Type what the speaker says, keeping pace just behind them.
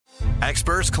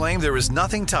Experts claim there is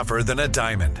nothing tougher than a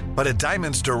diamond. But at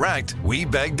Diamonds Direct, we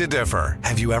beg to differ.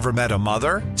 Have you ever met a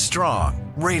mother?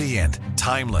 Strong, radiant,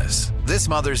 timeless. This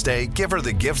Mother's Day, give her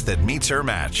the gift that meets her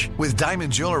match. With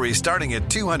diamond jewelry starting at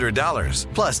 $200.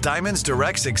 Plus Diamonds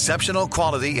Direct's exceptional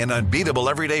quality and unbeatable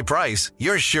everyday price,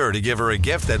 you're sure to give her a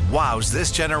gift that wows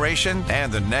this generation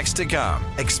and the next to come.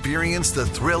 Experience the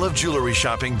thrill of jewelry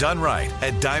shopping done right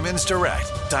at Diamonds Direct.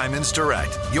 Diamonds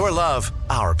Direct. Your love,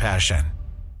 our passion.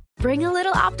 Bring a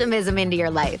little optimism into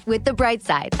your life with The Bright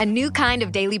Side, a new kind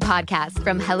of daily podcast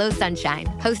from Hello Sunshine,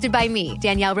 hosted by me,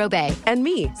 Danielle Robay. And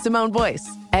me, Simone Boyce.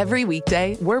 Every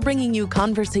weekday, we're bringing you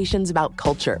conversations about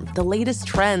culture, the latest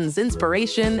trends,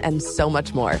 inspiration, and so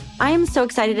much more. I am so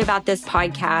excited about this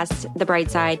podcast, The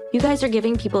Bright Side. You guys are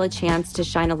giving people a chance to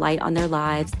shine a light on their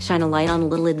lives, shine a light on a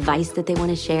little advice that they want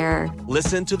to share.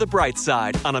 Listen to The Bright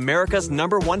Side on America's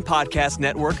 #1 podcast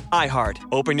network, iHeart.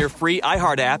 Open your free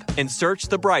iHeart app and search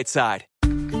The Bright Side.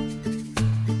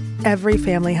 Every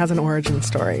family has an origin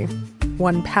story,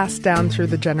 one passed down through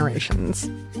the generations.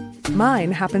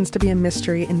 Mine happens to be a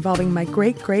mystery involving my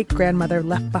great-great-grandmother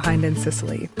left behind in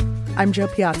Sicily. I'm Jo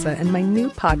Piazza, and my new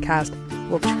podcast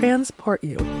will transport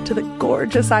you to the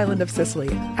gorgeous island of Sicily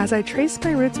as I trace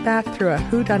my roots back through a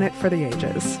whodunit for the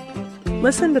ages.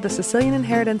 Listen to The Sicilian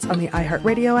Inheritance on the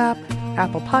iHeartRadio app,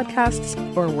 Apple Podcasts,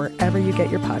 or wherever you get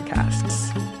your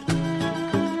podcasts.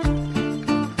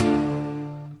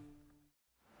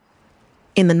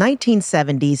 In the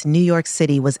 1970s, New York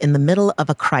City was in the middle of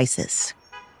a crisis.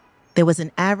 There was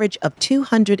an average of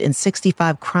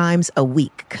 265 crimes a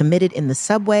week committed in the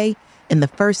subway in the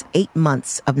first 8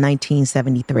 months of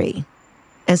 1973.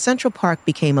 And Central Park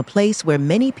became a place where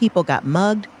many people got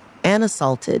mugged and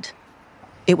assaulted.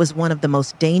 It was one of the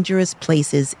most dangerous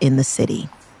places in the city.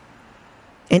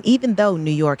 And even though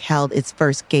New York held its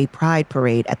first gay pride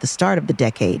parade at the start of the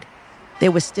decade,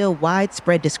 there was still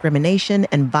widespread discrimination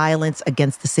and violence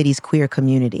against the city's queer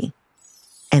community.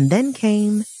 And then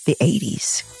came the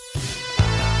 80s.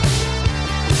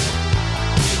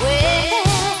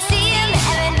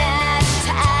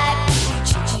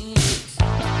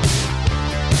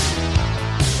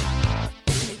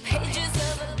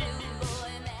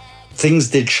 Things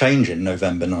did change in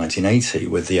November 1980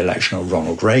 with the election of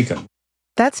Ronald Reagan.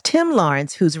 That's Tim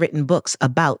Lawrence, who's written books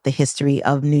about the history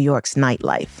of New York's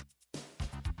nightlife.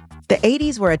 The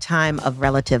 80s were a time of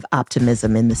relative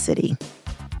optimism in the city.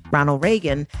 Ronald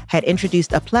Reagan had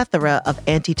introduced a plethora of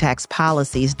anti-tax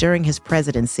policies during his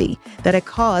presidency that had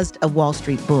caused a Wall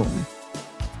Street boom.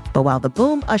 But while the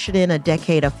boom ushered in a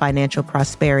decade of financial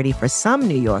prosperity for some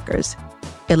New Yorkers,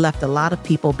 it left a lot of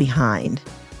people behind.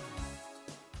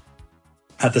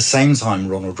 At the same time,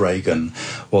 Ronald Reagan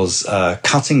was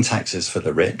cutting taxes for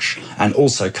the rich and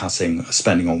also cutting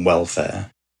spending on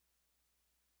welfare.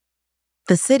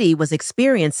 The city was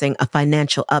experiencing a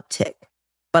financial uptick,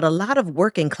 but a lot of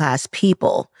working class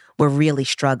people were really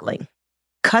struggling.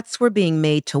 Cuts were being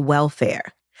made to welfare.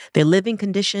 Their living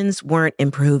conditions weren't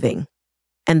improving.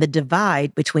 And the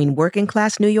divide between working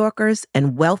class New Yorkers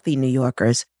and wealthy New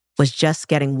Yorkers was just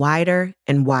getting wider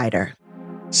and wider.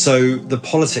 So the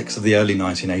politics of the early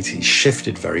 1980s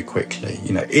shifted very quickly.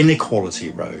 Inequality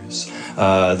rose.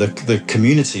 The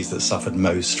communities that suffered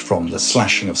most from the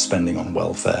slashing of spending on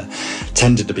welfare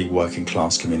tended to be working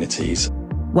class communities.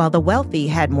 While the wealthy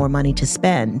had more money to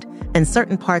spend and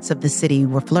certain parts of the city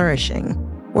were flourishing,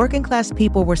 working class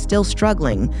people were still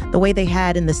struggling the way they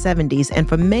had in the 70s, and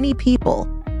for many people,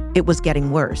 it was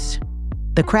getting worse.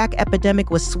 The crack epidemic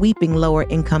was sweeping lower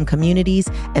income communities,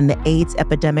 and the AIDS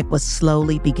epidemic was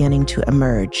slowly beginning to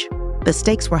emerge. The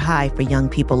stakes were high for young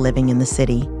people living in the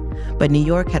city, but New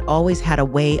York had always had a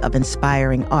way of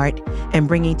inspiring art and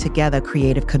bringing together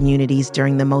creative communities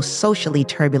during the most socially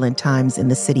turbulent times in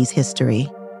the city's history.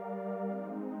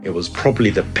 It was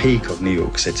probably the peak of New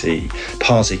York City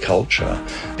party culture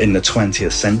in the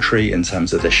 20th century in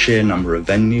terms of the sheer number of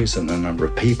venues and the number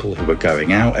of people who were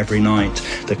going out every night,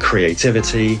 the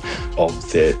creativity of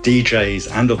the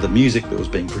DJs and of the music that was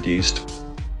being produced.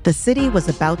 The city was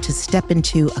about to step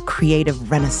into a creative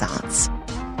renaissance.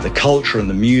 The culture and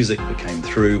the music that came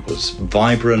through was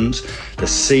vibrant. The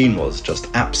scene was just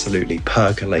absolutely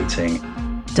percolating.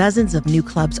 Dozens of new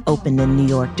clubs opened in New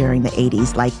York during the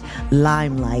 80s, like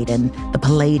Limelight and the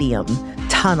Palladium,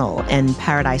 Tunnel, and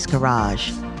Paradise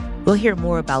Garage. We'll hear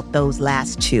more about those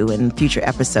last two in future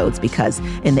episodes because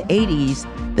in the 80s,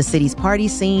 the city's party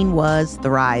scene was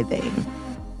thriving.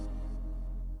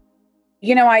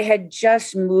 I had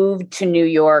just moved to New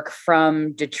York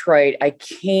from Detroit. I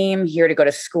came here to go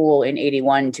to school in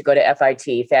 81 to go to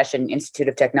FIT, Fashion Institute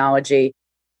of Technology.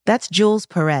 That's Jules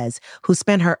Perez, who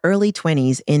spent her early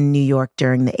 20s in New York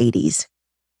during the 80s.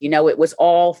 You know, it was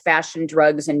all fashion,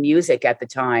 drugs, and music at the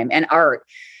time, and art.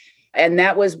 And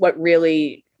that was what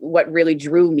really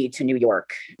drew me to New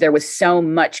York. There was so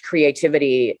much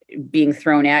creativity being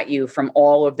thrown at you from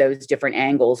all of those different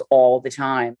angles all the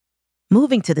time.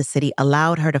 Moving to the city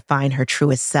allowed her to find her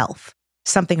truest self,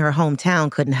 something her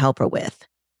hometown couldn't help her with.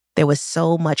 There was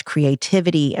so much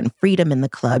creativity and freedom in the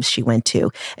clubs she went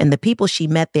to, and the people she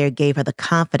met there gave her the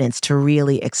confidence to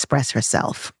really express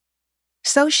herself.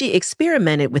 So she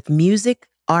experimented with music,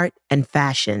 art, and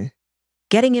fashion,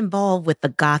 getting involved with the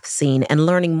goth scene and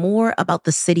learning more about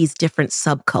the city's different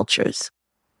subcultures.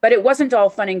 But it wasn't all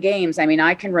fun and games. I mean,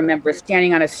 I can remember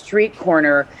standing on a street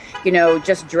corner, you know,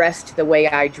 just dressed the way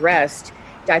I dressed.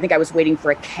 I think I was waiting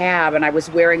for a cab, and I was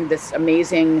wearing this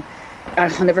amazing,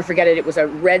 I'll never forget it. It was a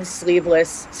red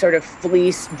sleeveless sort of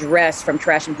fleece dress from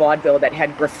Trash and Vaudeville that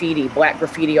had graffiti, black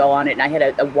graffiti all on it. And I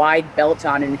had a wide belt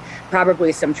on and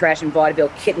probably some Trash and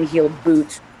Vaudeville kitten-heeled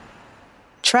boots.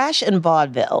 Trash and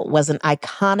Vaudeville was an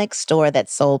iconic store that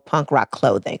sold punk rock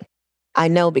clothing. I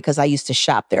know because I used to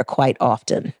shop there quite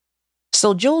often.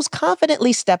 So Jules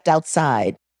confidently stepped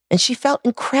outside, and she felt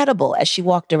incredible as she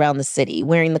walked around the city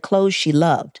wearing the clothes she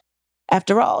loved.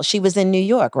 After all, she was in New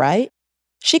York, right?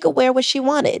 She could wear what she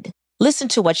wanted, listen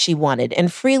to what she wanted,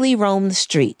 and freely roam the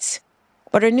streets.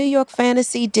 But her New York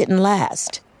fantasy didn't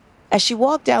last. As she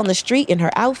walked down the street in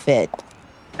her outfit,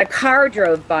 a car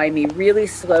drove by me really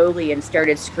slowly and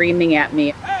started screaming at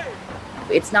me, "Hey,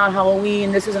 it's not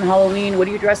Halloween. This isn't Halloween. What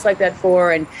are you dressed like that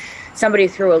for?" And somebody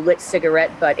threw a lit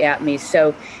cigarette butt at me.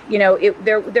 So, you know,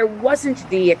 there wasn't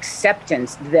the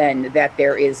acceptance then that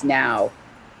there is now.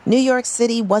 New York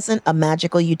City wasn't a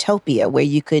magical utopia where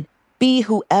you could be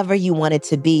whoever you wanted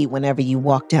to be whenever you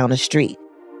walked down a street.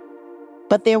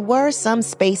 But there were some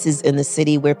spaces in the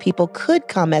city where people could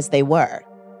come as they were.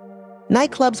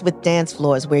 Nightclubs with dance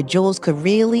floors where Jules could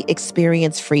really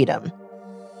experience freedom,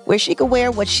 where she could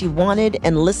wear what she wanted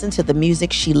and listen to the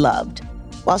music she loved,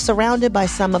 while surrounded by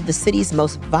some of the city's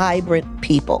most vibrant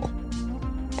people.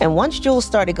 And once Jules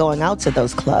started going out to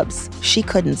those clubs, she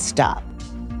couldn't stop.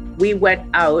 We went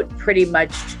out pretty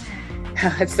much,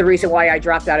 that's the reason why I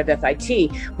dropped out of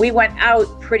FIT. We went out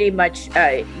pretty much,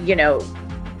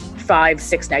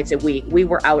 5-6 nights a week. We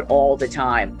were out all the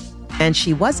time. And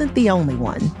she wasn't the only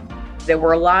one. There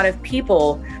were a lot of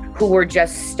people who were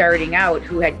just starting out,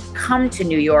 who had come to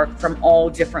New York from all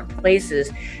different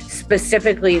places,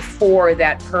 specifically for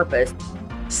that purpose.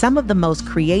 Some of the most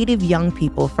creative young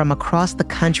people from across the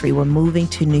country were moving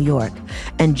to New York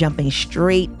and jumping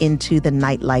straight into the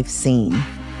nightlife scene.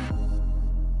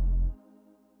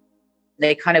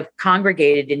 They kind of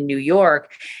congregated in New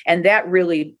York, and that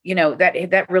really,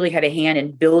 that really had a hand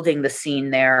in building the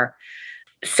scene there.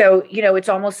 So, it's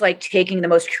almost like taking the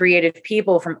most creative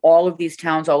people from all of these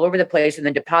towns all over the place and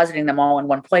then depositing them all in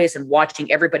one place and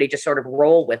watching everybody just sort of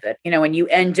roll with it, and you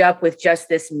end up with just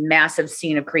this massive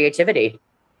scene of creativity.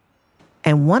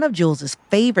 And one of Jules's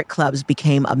favorite clubs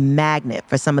became a magnet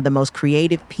for some of the most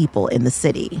creative people in the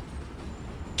city.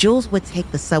 Jules would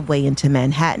take the subway into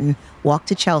Manhattan, walk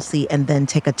to Chelsea, and then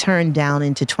take a turn down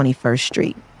into 21st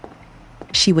Street.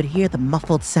 She would hear the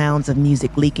muffled sounds of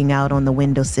music leaking out on the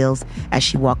windowsills as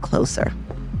she walked closer,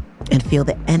 and feel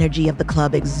the energy of the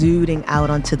club exuding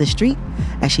out onto the street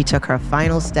as she took her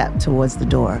final step towards the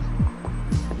door.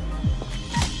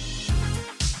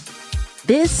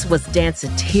 This was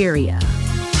Danceteria,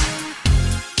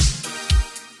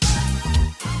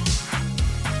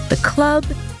 the club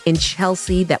in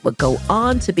Chelsea that would go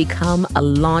on to become a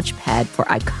launch pad for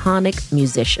iconic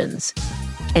musicians,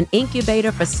 an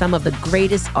incubator for some of the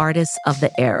greatest artists of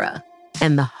the era,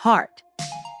 and the heart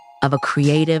of a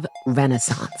creative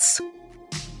renaissance.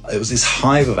 It was this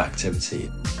hive of activity.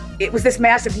 It was this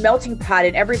massive melting pot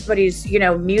in everybody's,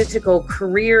 musical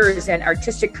careers and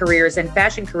artistic careers and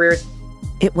fashion careers.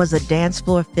 It was a dance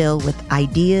floor filled with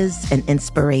ideas and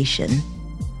inspiration,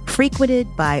 frequented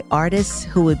by artists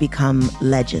who would become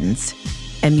legends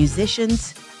and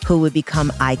musicians who would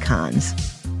become icons,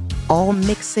 all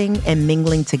mixing and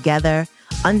mingling together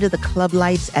under the club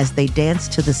lights as they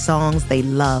danced to the songs they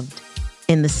loved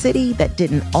in the city that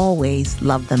didn't always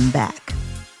love them back.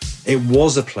 It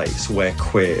was a place where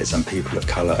queers and people of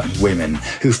colour and women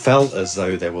who felt as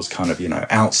though there was kind of,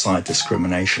 outside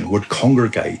discrimination would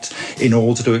congregate in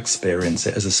order to experience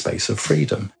it as a space of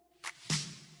freedom.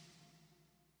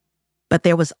 But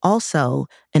there was also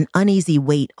an uneasy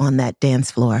weight on that dance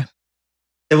floor.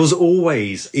 There was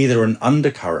always either an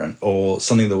undercurrent or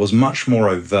something that was much more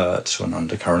overt to an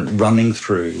undercurrent running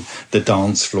through the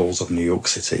dance floors of New York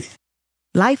City.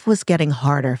 Life was getting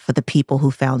harder for the people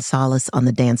who found solace on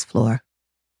the dance floor.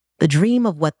 The dream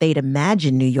of what they'd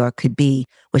imagined New York could be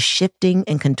was shifting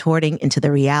and contorting into the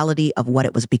reality of what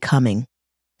it was becoming.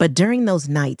 But during those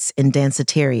nights in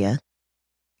Danceteria,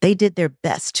 they did their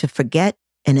best to forget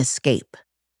and escape.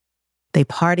 They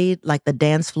partied like the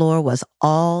dance floor was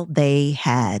all they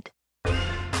had.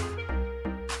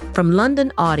 From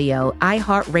London Audio,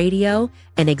 iHeartRadio,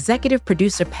 and executive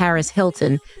producer Paris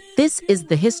Hilton, this is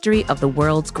the history of the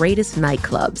world's greatest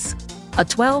nightclubs. A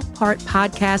 12-part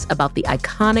podcast about the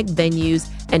iconic venues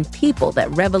and people that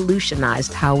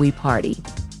revolutionized how we party.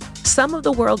 Some of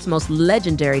the world's most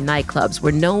legendary nightclubs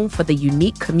were known for the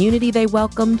unique community they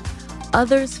welcomed,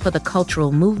 others for the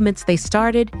cultural movements they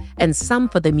started, and some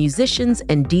for the musicians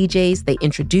and DJs they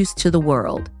introduced to the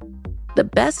world. The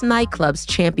best nightclubs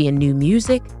champion new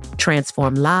music,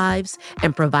 transform lives,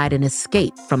 and provide an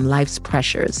escape from life's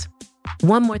pressures.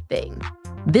 One more thing.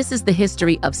 This is the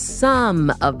history of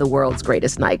some of the world's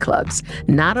greatest nightclubs,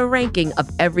 not a ranking of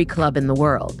every club in the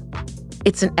world.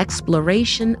 It's an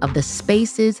exploration of the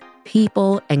spaces,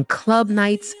 people, and club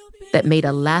nights that made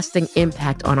a lasting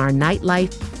impact on our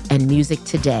nightlife and music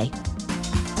today.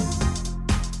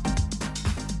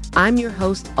 I'm your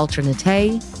host,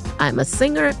 Alternate. I'm a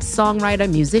singer,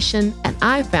 songwriter, musician, and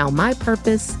I found my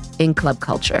purpose in club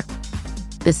culture.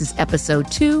 This is episode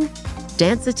 2,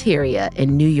 Danceteria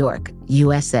in New York,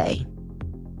 USA.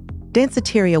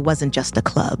 Danceteria wasn't just a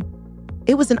club.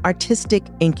 It was an artistic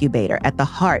incubator at the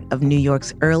heart of New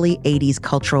York's early 80s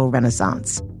cultural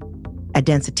renaissance. At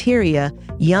Danceteria,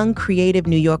 young, creative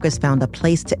New Yorkers found a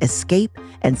place to escape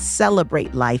and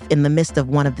celebrate life in the midst of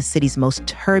one of the city's most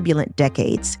turbulent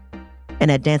decades.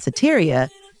 And at Danceteria,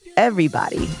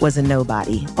 everybody was a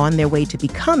nobody on their way to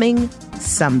becoming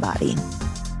somebody.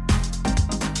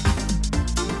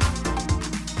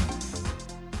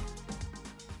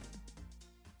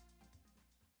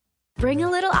 Bring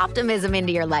a little optimism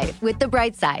into your life with The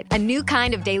Bright Side, a new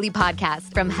kind of daily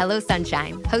podcast from Hello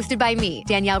Sunshine, hosted by me,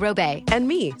 Danielle Robay. And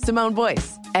me, Simone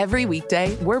Boyce. Every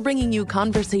weekday, we're bringing you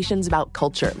conversations about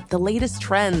culture, the latest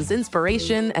trends,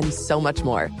 inspiration, and so much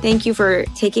more. Thank you for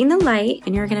taking the light,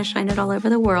 and you're going to shine it all over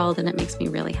the world, and it makes me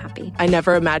really happy. I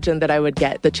never imagined that I would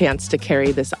get the chance to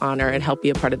carry this honor and help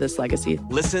be a part of this legacy.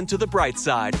 Listen to The Bright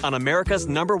Side on America's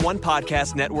 #1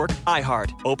 podcast network,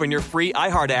 iHeart. Open your free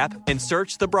iHeart app and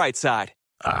search The Bright Side.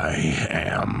 I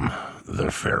am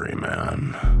the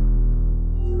ferryman.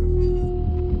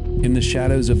 In the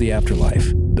shadows of the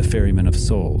afterlife, the ferryman of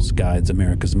souls guides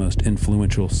America's most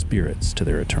influential spirits to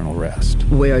their eternal rest.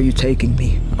 Where are you taking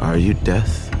me? Are you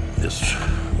death? This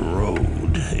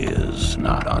road is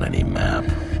not on any map.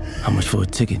 How much for a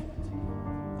ticket?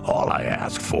 All I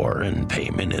ask for in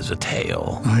payment is a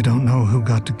tale. I don't know who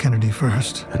got to Kennedy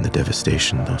first. And the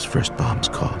devastation those first bombs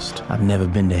caused. I've never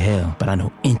been to hell, but I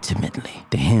know intimately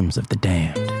the hymns of the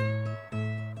damned.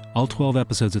 All 12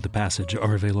 episodes of The Passage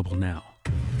are available now.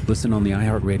 Listen on the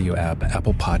iHeartRadio app,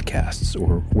 Apple Podcasts,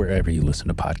 or wherever you listen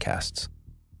to podcasts.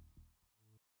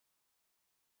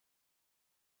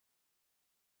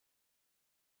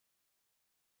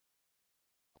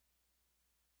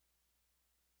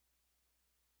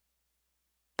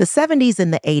 The 70s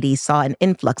and the 80s saw an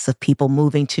influx of people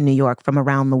moving to New York from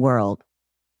around the world.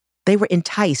 They were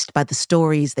enticed by the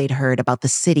stories they'd heard about the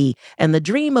city and the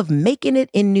dream of making it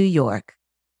in New York.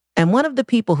 And one of the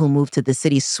people who moved to the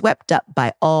city swept up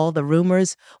by all the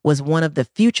rumors was one of the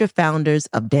future founders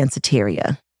of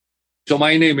Danceteria. So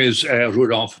my name is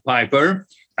Rudolf Piper.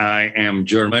 I am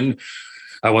German.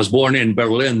 I was born in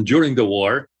Berlin during the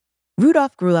war.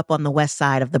 Rudolf grew up on the west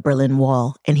side of the Berlin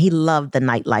Wall, and he loved the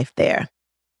nightlife there.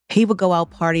 He would go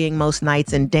out partying most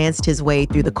nights and danced his way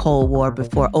through the Cold War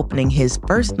before opening his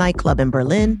first nightclub in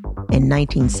Berlin in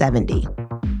 1970.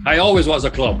 I always was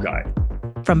a club guy.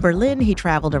 From Berlin, he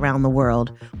traveled around the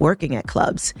world, working at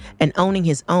clubs and owning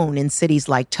his own in cities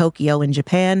like Tokyo in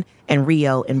Japan and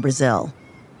Rio in Brazil.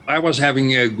 I was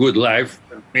having a good life,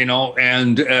 and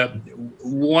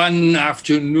one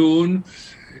afternoon,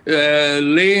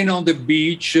 laying on the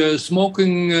beach,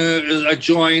 smoking a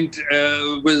joint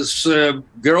with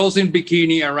girls in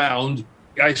bikini around,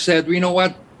 I said, you know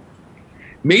what?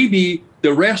 Maybe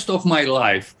the rest of my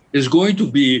life is going to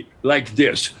be like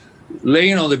this,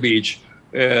 laying on the beach,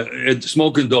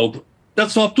 smoking dope.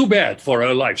 That's not too bad for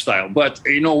a lifestyle. But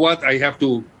you know what? I have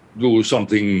to do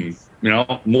something,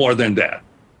 more than that.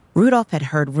 Rudolf had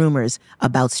heard rumors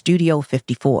about Studio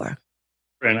 54.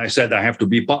 And I said, I have to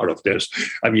be part of this.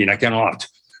 I mean, I cannot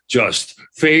just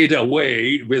fade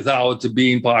away without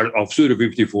being part of Studio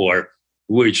 54,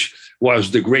 which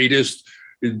was the greatest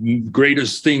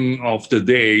thing of the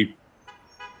day.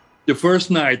 The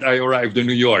first night I arrived in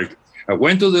New York, I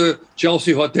went to the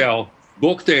Chelsea Hotel,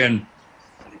 booked in,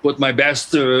 put my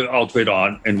best outfit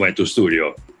on, and went to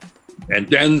studio. And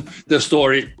then the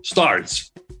story starts.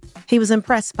 He was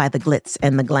impressed by the glitz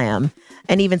and the glam,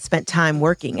 and even spent time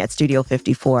working at Studio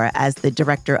 54 as the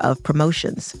director of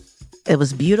promotions. It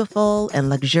was beautiful and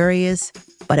luxurious,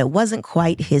 but it wasn't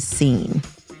quite his scene.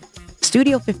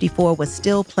 Studio 54 was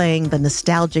still playing the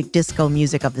nostalgic disco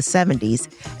music of the 70s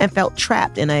and felt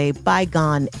trapped in a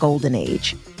bygone golden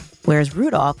age, whereas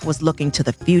Rudolph was looking to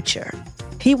the future.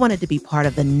 He wanted to be part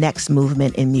of the next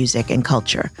movement in music and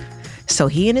culture. So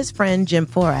he and his friend Jim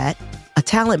Forat, a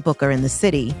talent booker in the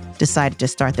city, decided to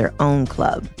start their own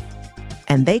club.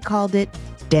 And they called it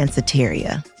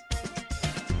Danceteria.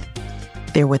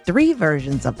 There were 3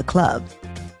 versions of the club,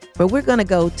 but we're going to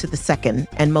go to the second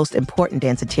and most important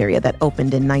Danceteria that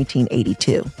opened in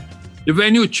 1982. The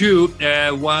venue, too,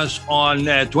 was on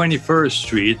 21st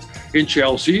Street in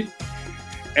Chelsea,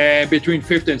 between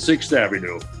 5th and 6th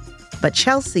Avenue. But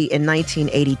Chelsea in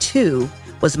 1982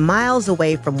 was miles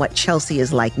away from what Chelsea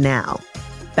is like now.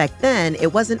 Back then,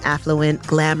 it wasn't affluent,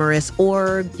 glamorous,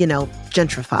 or,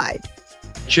 gentrified.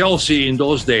 Chelsea in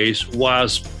those days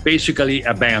was basically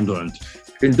abandoned.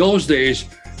 In those days,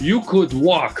 you could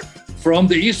walk from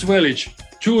the East Village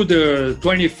to the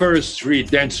 21st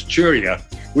Street Danceteria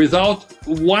without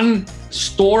one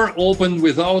store open,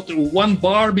 without one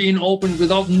bar being open,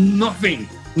 without nothing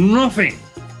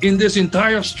in this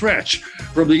entire stretch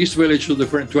from the East Village to the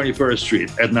 21st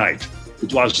Street at night.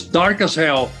 It was dark as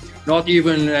hell. Not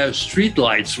even street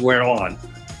lights were on.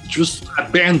 Just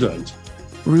abandoned.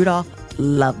 Rudolph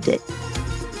loved it.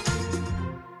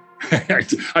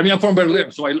 I mean, I'm from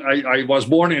Berlin, so I was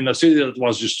born in a city that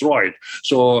was destroyed.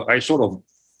 So I sort of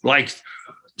liked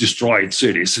destroyed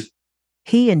cities.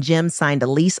 He and Jim signed a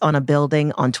lease on a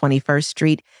building on 21st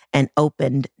Street and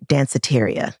opened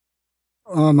Danceteria.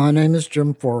 My name is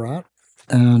Jim Forat,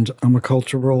 and I'm a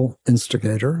cultural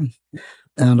instigator,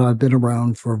 and I've been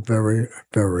around for a very,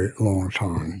 very long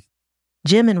time.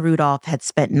 Jim and Rudolph had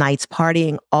spent nights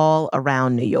partying all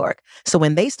around New York. So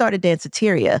when they started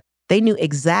Danceteria, they knew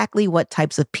exactly what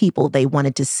types of people they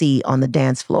wanted to see on the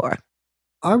dance floor.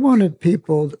 I wanted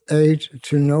people,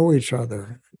 to know each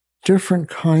other, different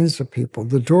kinds of people.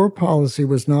 The door policy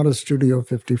was not a Studio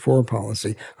 54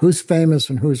 policy. Who's famous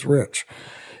and who's rich?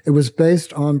 It was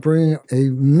based on bringing a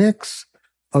mix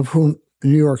of who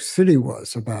New York City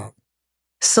was about.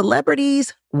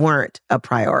 Celebrities weren't a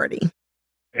priority.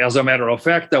 As a matter of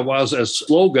fact, there was a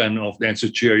slogan of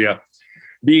Danceteria,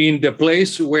 being the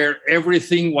place where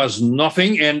everything was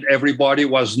nothing and everybody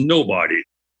was nobody.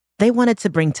 They wanted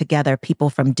to bring together people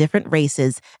from different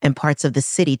races and parts of the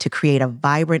city to create a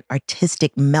vibrant,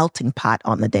 artistic melting pot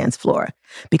on the dance floor,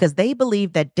 because they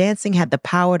believed that dancing had the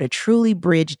power to truly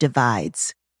bridge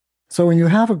divides. So when you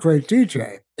have a great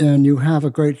DJ and you have a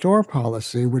great door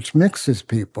policy, which mixes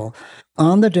people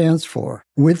on the dance floor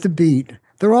with the beat,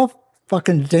 they're all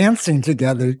fucking dancing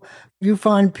together. You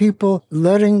find people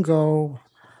letting go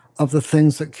of the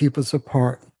things that keep us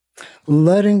apart,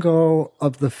 letting go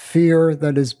of the fear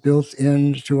that is built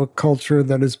into a culture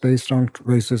that is based on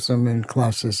racism and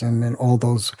classism and all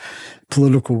those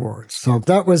political words. So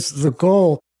that was the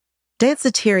goal.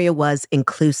 Danceteria was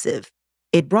inclusive.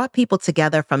 It brought people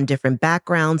together from different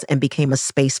backgrounds and became a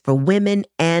space for women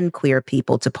and queer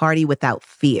people to party without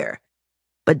fear.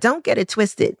 But don't get it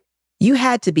twisted. You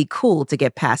had to be cool to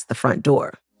get past the front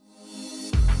door.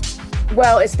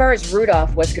 Well, as far as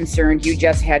Rudolph was concerned, you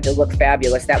just had to look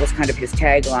fabulous. That was kind of his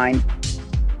tagline.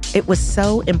 It was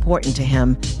so important to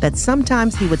him that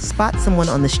sometimes he would spot someone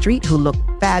on the street who looked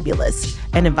fabulous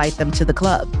and invite them to the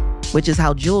club, which is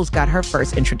how Jules got her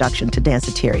first introduction to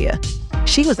Danceteria.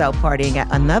 She was out partying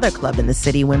at another club in the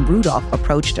city when Rudolph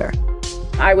approached her.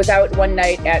 I was out one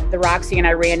night at the Roxy and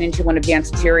I ran into one of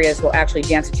Danceteria's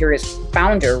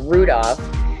founder, Rudolph,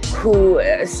 who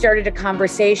started a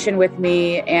conversation with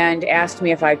me and asked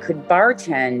me if I could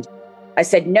bartend. I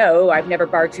said, no, I've never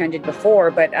bartended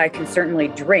before, but I can certainly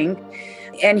drink.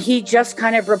 And he just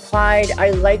kind of replied, I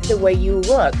like the way you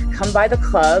look. Come by the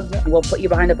club, we'll put you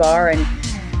behind the bar and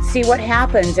see what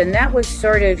happens. And that was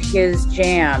sort of his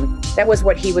jam. That was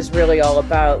what he was really all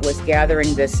about, was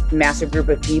gathering this massive group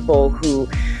of people who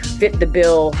fit the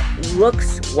bill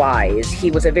looks-wise. He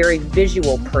was a very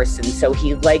visual person, so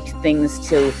he liked things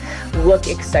to look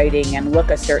exciting and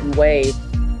look a certain way.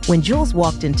 When Jules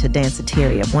walked into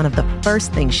Danceteria, one of the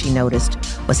first things she noticed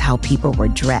was how people were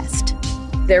dressed.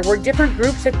 There were different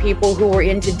groups of people who were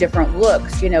into different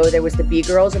looks. You know, there was the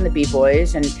B-girls and the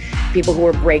B-boys and people who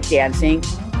were breakdancing.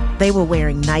 They were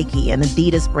wearing Nike and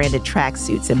Adidas branded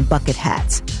tracksuits and bucket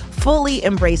hats, fully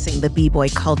embracing the b-boy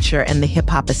culture and the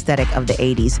hip-hop aesthetic of the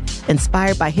 80s,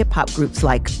 inspired by hip-hop groups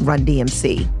like Run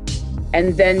DMC.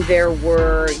 And then there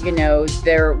was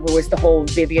the whole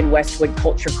Vivienne Westwood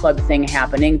Culture Club thing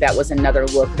happening. That was another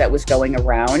look that was going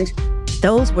around.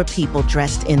 Those were people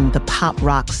dressed in the pop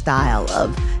rock style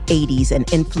of 80s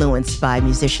and influenced by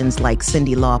musicians like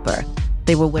Cyndi Lauper.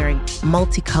 They were wearing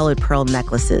multicolored pearl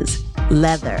necklaces,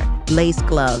 leather, lace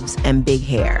gloves, and big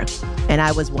hair. And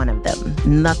I was one of them.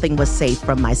 Nothing was safe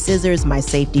from my scissors, my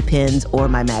safety pins, or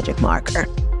my magic marker.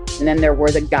 And then there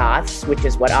were the goths, which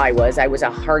is what I was. I was a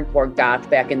hardcore goth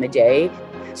back in the day.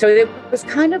 So it was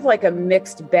kind of like a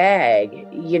mixed bag,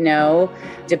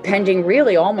 depending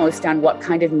really almost on what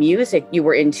kind of music you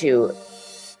were into.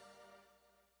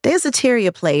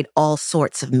 Danceteria played all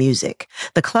sorts of music.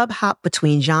 The club hopped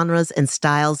between genres and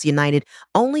styles united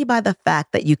only by the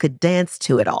fact that you could dance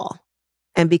to it all.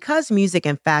 And because music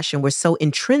and fashion were so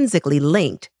intrinsically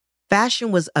linked,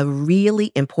 fashion was a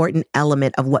really important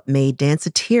element of what made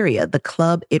Danceteria the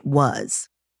club it was.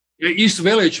 East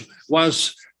Village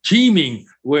was teeming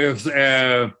with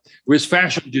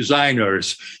fashion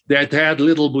designers that had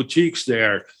little boutiques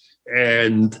there.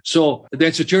 And so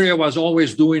Danceteria was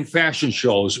always doing fashion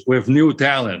shows with new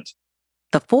talent.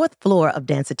 The fourth floor of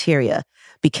Danceteria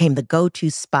became the go-to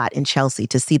spot in Chelsea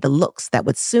to see the looks that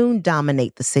would soon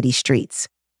dominate the city streets.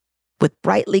 With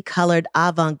brightly colored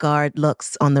avant-garde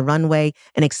looks on the runway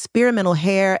and experimental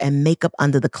hair and makeup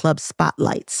under the club's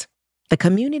spotlights. The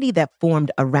community that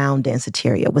formed around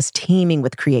Danceteria was teeming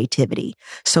with creativity,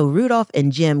 so Rudolph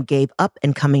and Jim gave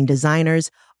up-and-coming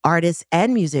designers, artists,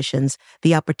 and musicians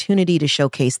the opportunity to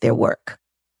showcase their work.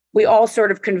 We all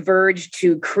sort of converged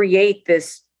to create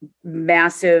this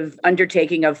massive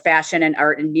undertaking of fashion and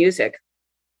art and music.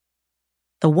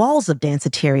 The walls of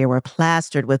Danceteria were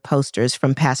plastered with posters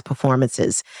from past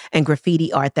performances and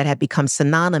graffiti art that had become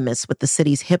synonymous with the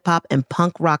city's hip-hop and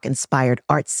punk rock-inspired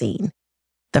art scene.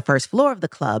 The first floor of the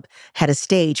club had a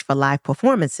stage for live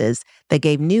performances that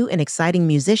gave new and exciting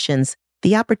musicians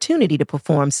the opportunity to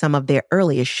perform some of their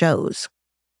earliest shows.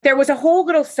 There was a whole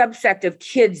little subsect of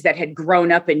kids that had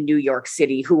grown up in New York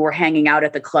City who were hanging out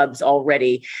at the clubs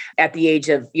already at the age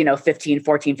of, 15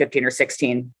 or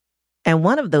 16. And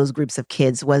one of those groups of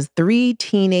kids was 3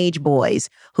 teenage boys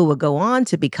who would go on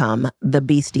to become the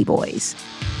Beastie Boys.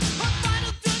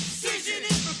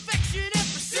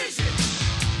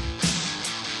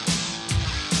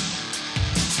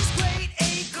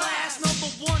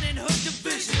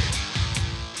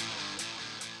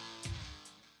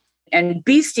 And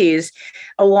Beasties,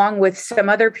 along with some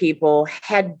other people,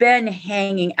 had been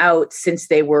hanging out since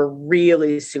they were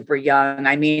really super young.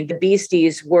 I mean, the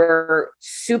Beasties were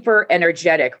super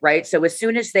energetic, right? So as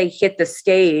soon as they hit the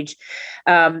stage,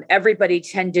 everybody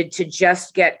tended to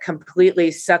just get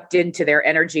completely sucked into their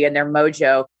energy and their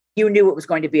mojo. You knew it was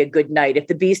going to be a good night if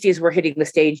the Beasties were hitting the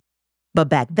stage. But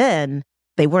back then,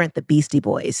 they weren't the Beastie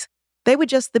Boys. They were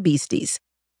just the Beasties.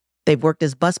 They've worked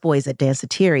as busboys at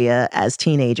Danceteria as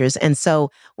teenagers, and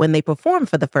so when they performed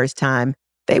for the first time,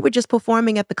 they were just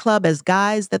performing at the club as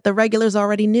guys that the regulars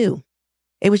already knew.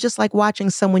 It was just like watching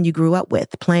someone you grew up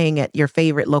with playing at your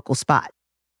favorite local spot.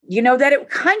 That it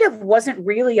kind of wasn't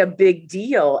really a big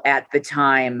deal at the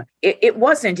time. It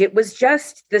wasn't. It was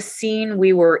just the scene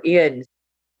we were in.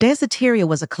 Danceteria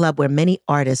was a club where many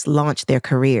artists launched their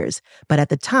careers, but at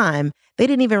the time, they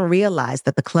didn't even realize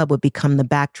that the club would become the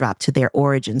backdrop to their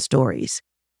origin stories.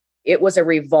 It was a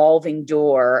revolving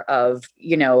door of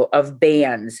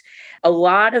bands. A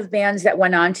lot of bands that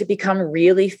went on to become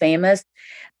really famous.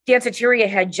 Danceteria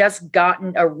had just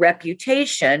gotten a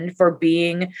reputation for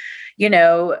being,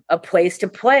 a place to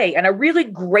play and a really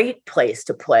great place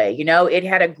to play. It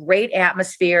had a great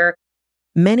atmosphere.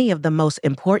 Many of the most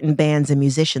important bands and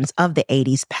musicians of the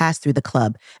 80s passed through the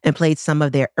club and played some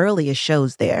of their earliest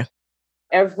shows there.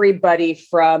 Everybody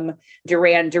from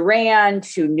Duran Duran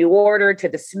to New Order to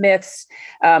the Smiths,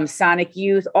 Sonic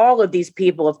Youth, all of these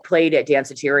people have played at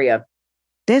Danceteria.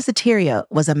 Danceteria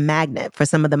was a magnet for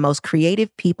some of the most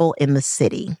creative people in the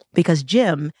city because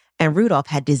Jim and Rudolph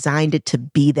had designed it to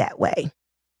be that way.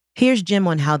 Here's Jim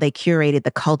on how they curated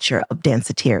the culture of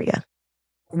Danceteria.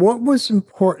 What was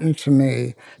important to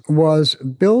me was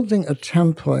building a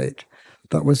template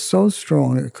that was so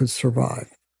strong it could survive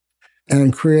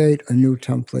and create a new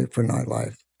template for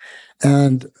nightlife.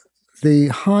 And the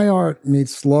high art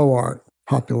meets low art,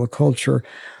 popular culture,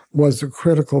 was a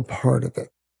critical part of it.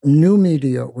 New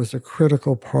media was a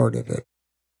critical part of it.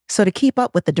 So to keep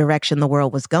up with the direction the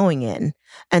world was going in,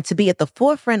 and to be at the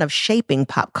forefront of shaping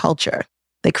pop culture,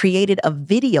 they created a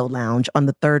video lounge on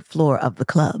the 3rd floor of the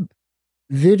club.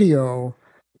 Video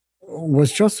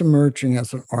was just emerging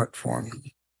as an art form.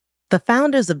 The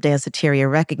founders of Danceteria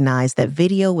recognized that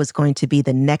video was going to be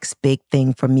the next big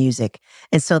thing for music,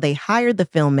 and so they hired the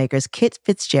filmmakers Kit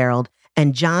Fitzgerald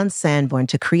and John Sanborn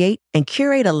to create and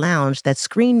curate a lounge that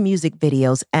screened music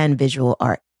videos and visual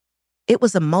art. It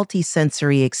was a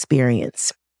multi-sensory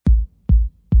experience.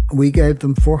 We gave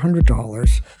them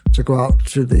 $400 to go out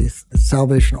to the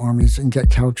Salvation Armies and get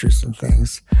couches and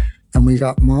things, and we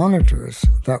got monitors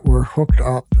that were hooked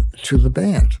up to the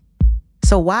band.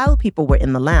 So while people were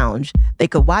in the lounge, they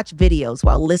could watch videos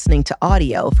while listening to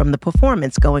audio from the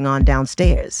performance going on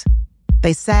downstairs.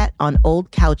 They sat on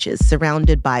old couches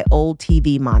surrounded by old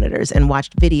TV monitors and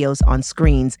watched videos on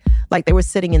screens like they were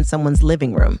sitting in someone's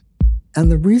living room.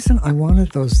 And the reason I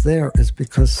wanted those there is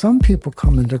because some people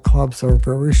come into clubs that are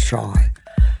very shy,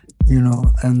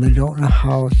 and they don't know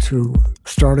how to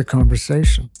start a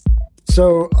conversation.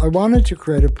 So I wanted to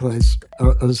create a place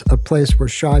where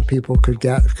shy people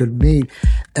could meet,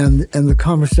 and the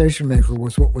conversation maker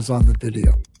was what was on the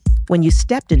video. When you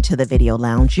stepped into the video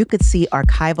lounge, you could see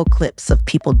archival clips of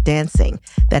people dancing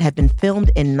that had been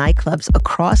filmed in nightclubs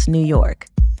across New York.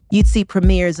 You'd see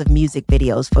premieres of music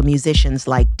videos for musicians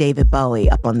like David Bowie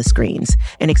up on the screens,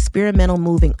 and experimental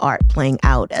moving art playing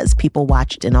out as people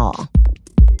watched in awe.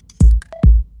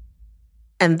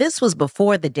 And this was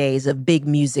before the days of big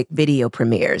music video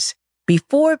premieres,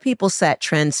 before people sat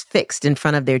transfixed in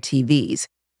front of their TVs.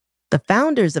 The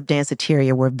founders of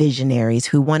Danceteria were visionaries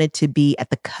who wanted to be at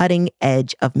the cutting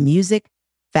edge of music,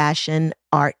 fashion,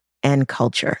 art, and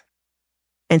culture.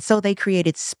 And so they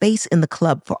created space in the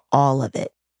club for all of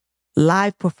it.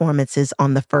 Live performances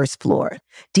on the first floor,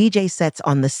 DJ sets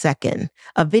on the second,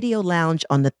 a video lounge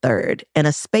on the third, and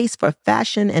a space for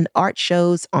fashion and art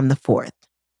shows on the fourth.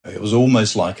 It was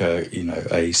almost like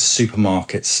a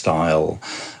supermarket style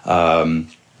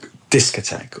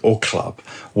discotheque or club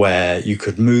where you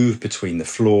could move between the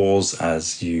floors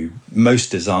as you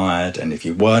most desired. And if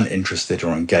you weren't interested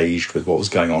or engaged with what was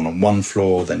going on one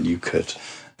floor, then you could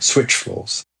switch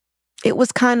floors. It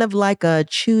was kind of like a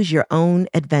choose your own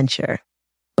adventure,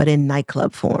 but in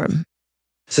nightclub form.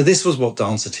 So this was what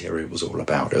Danceteria was all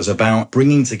about. It was about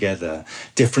bringing together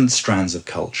different strands of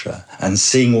culture and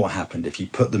seeing what happened if you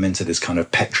put them into this kind of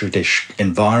Petri dish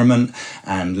environment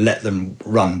and let them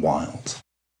run wild.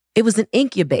 It was an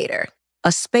incubator,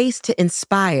 a space to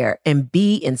inspire and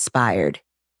be inspired.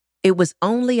 It was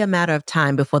only a matter of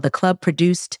time before the club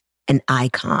produced an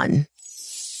icon.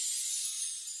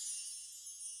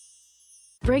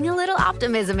 Bring a little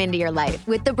optimism into your life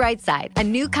with The Bright Side, a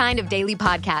new kind of daily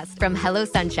podcast from Hello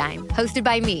Sunshine, hosted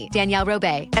by me, Danielle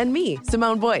Robay. And me,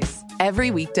 Simone Boyce. Every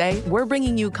weekday, we're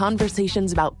bringing you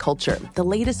conversations about culture, the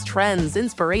latest trends,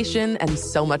 inspiration, and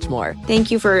so much more. Thank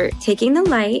you for taking the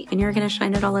light, and you're going to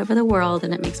shine it all over the world,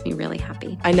 and it makes me really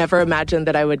happy. I never imagined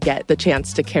that I would get the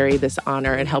chance to carry this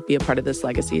honor and help be a part of this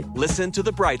legacy. Listen to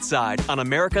The Bright Side on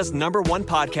America's #1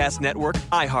 podcast network,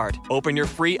 iHeart. Open your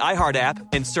free iHeart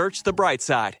app and search The Bright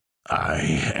Side. I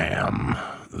am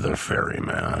the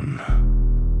ferryman.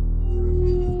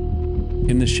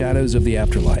 In the shadows of the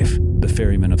afterlife, the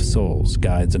ferryman of souls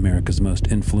guides America's most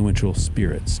influential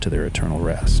spirits to their eternal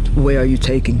rest. Where are you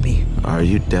taking me? Are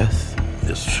you death?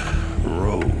 This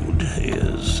road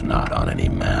is not on any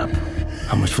map.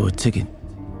 How much for a ticket?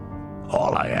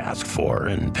 All I ask for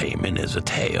in payment is a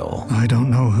tale. I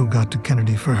don't know who got to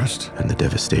Kennedy first. And the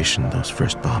devastation those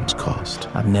first bombs caused.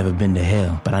 I've never been to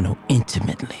hell, but I know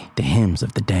intimately the hymns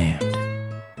of the damned.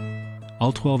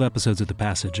 All 12 episodes of The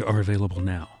Passage are available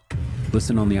now.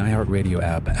 Listen on the iHeart Radio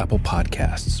app, Apple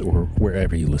Podcasts, or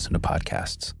wherever you listen to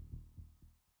podcasts.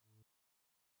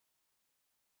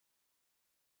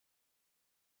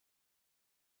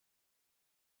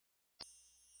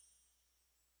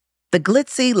 The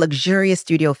glitzy, luxurious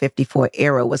Studio 54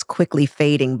 era was quickly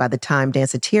fading by the time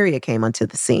Danceteria came onto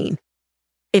the scene.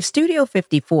 If Studio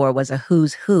 54 was a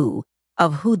who's who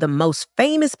of who the most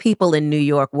famous people in New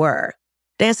York were,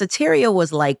 Danceteria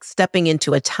was like stepping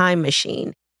into a time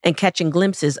machine and catching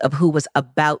glimpses of who was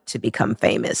about to become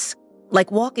famous. Like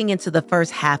walking into the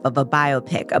first half of a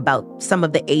biopic about some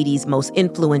of the 80s most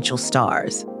influential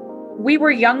stars. We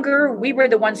were younger. We were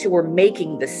the ones who were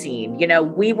making the scene.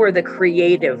 We were the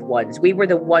creative ones. We were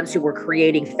the ones who were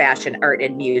creating fashion, art,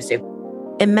 and music.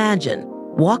 Imagine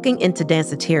walking into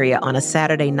Danceteria on a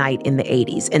Saturday night in the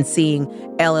 80s and seeing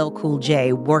LL Cool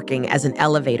J working as an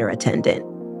elevator attendant.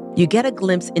 You get a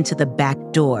glimpse into the back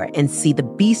door and see the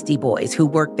Beastie Boys who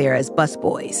work there as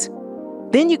busboys.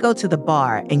 Then you go to the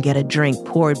bar and get a drink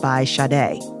poured by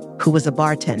Sade, who was a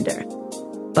bartender.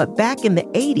 But back in the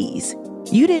 80s,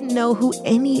 you didn't know who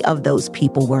any of those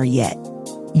people were yet.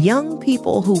 young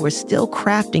people who were still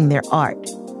crafting their art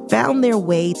found their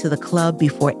way to the club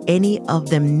before any of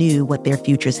them knew what their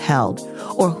futures held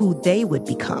or who they would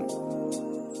become.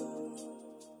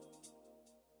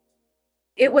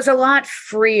 It was a lot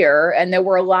freer, and there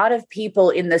were a lot of people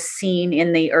in the scene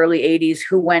in the early 80s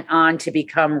who went on to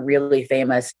become really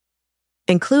famous,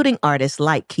 including artists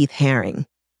like Keith Haring.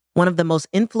 One of the most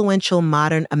influential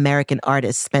modern American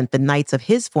artists spent the nights of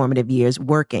his formative years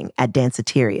working at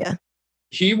Danceteria.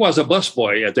 He was a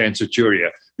busboy at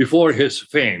Danceteria before his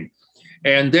fame.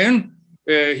 And then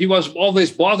he was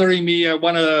always bothering me. I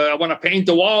want to paint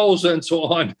the walls and so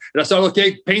on. And I said,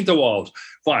 okay, paint the walls.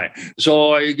 Fine.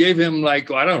 So I gave him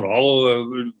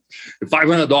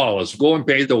 $500. Go and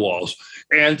paint the walls.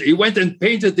 And he went and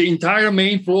painted the entire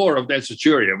main floor of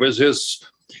Danceteria with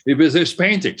his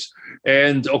paintings.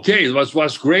 And okay, it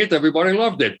was great. Everybody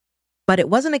loved it. But it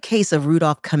wasn't a case of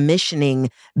Rudolph commissioning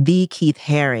the Keith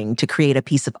Haring to create a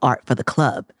piece of art for the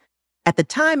club. At the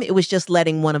time, it was just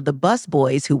letting one of the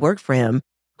busboys who worked for him,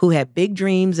 who had big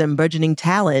dreams and burgeoning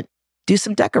talent, do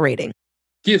some decorating.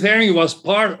 Keith Haring was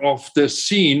part of the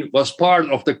scene, was part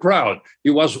of the crowd. He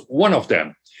was one of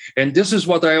them. And this is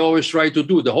what I always try to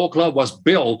do. The whole club was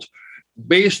built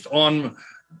based on,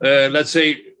 let's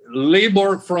say,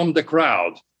 labor from the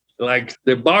crowd. Like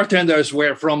the bartenders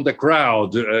were from the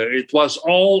crowd. It was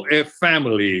all a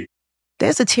family.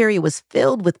 Danceteria was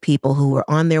filled with people who were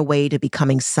on their way to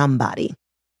becoming somebody.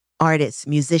 Artists,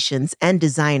 musicians, and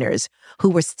designers who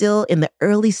were still in the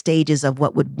early stages of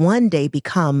what would one day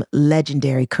become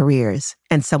legendary careers.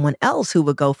 And someone else who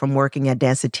would go from working at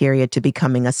Danceteria to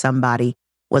becoming a somebody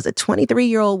was a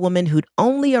 23-year-old woman who'd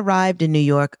only arrived in New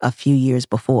York a few years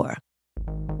before.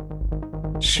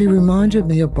 She reminded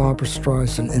me of Barbra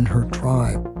Streisand in her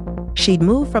tribe. She'd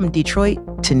moved from Detroit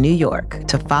to New York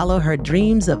to follow her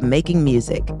dreams of making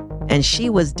music, and she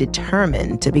was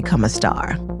determined to become a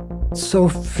star. So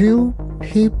few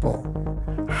people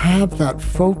have that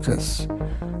focus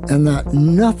and that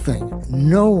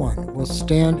no one will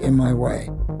stand in my way.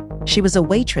 She was a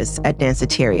waitress at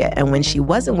Danceteria, and when she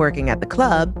wasn't working at the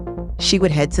club, she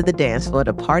would head to the dance floor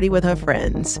to party with her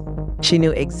friends. She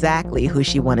knew exactly who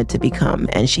she wanted to become,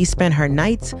 and she spent her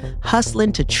nights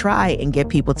hustling to try and get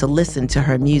people to listen to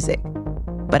her music.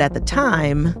 But at the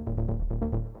time,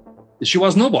 she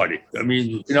was nobody. I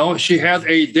mean, she had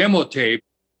a demo tape.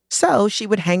 So she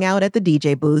would hang out at the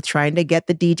DJ booth trying to get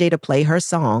the DJ to play her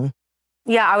song.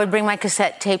 Yeah, I would bring my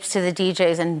cassette tapes to the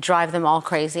DJs and drive them all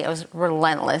crazy. I was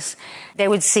relentless. They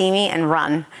would see me and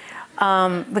run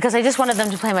because I just wanted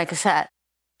them to play my cassette.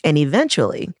 And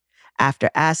eventually, after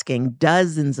asking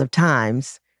dozens of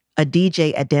times, a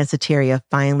DJ at Danceteria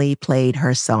finally played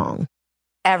her song.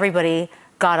 Everybody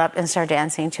got up and started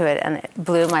dancing to it, and it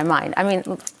blew my mind. I mean,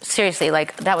 seriously,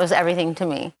 that was everything to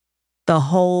me. The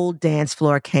whole dance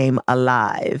floor came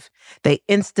alive. They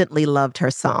instantly loved her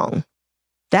song.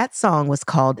 That song was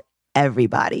called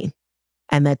Everybody.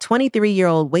 And that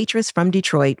 23-year-old waitress from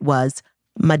Detroit was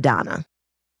Madonna.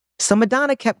 So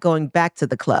Madonna kept going back to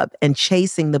the club and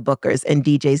chasing the bookers and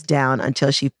DJs down until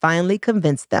she finally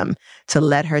convinced them to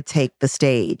let her take the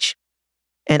stage.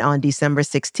 And on December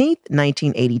 16th,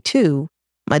 1982,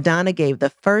 Madonna gave the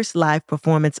first live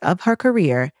performance of her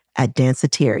career at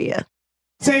Danceteria.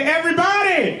 Say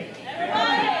everybody!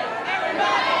 Everybody!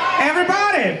 Everybody!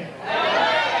 Everybody!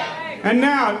 And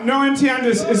now, No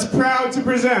Entiendes is proud to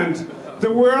present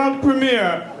the world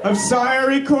premiere of Sire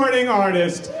recording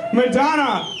artist,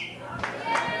 Madonna.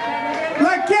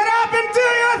 Get up and do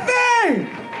your thing!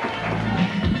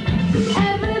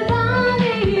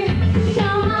 Everybody,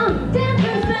 come on, dance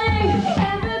and sing.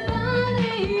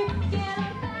 Everybody, get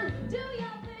up and do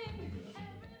your thing.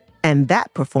 And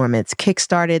that performance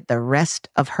kickstarted the rest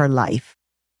of her life.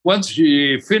 Once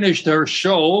she finished her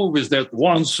show with that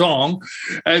one song,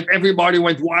 everybody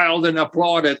went wild and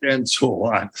applauded and so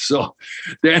on. So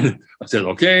then I said,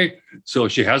 okay, so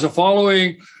she has a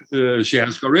following, she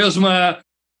has charisma.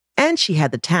 And she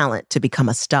had the talent to become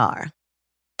a star.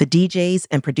 The DJs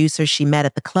and producers she met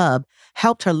at the club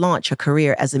helped her launch her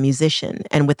career as a musician,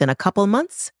 and within a couple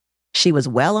months, she was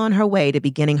well on her way to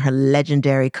beginning her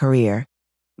legendary career.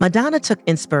 Madonna took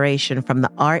inspiration from the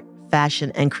art,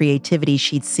 fashion, and creativity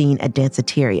she'd seen at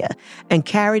Danceteria and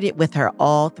carried it with her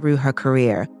all through her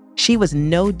career. She was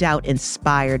no doubt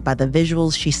inspired by the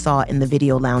visuals she saw in the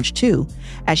video lounge too,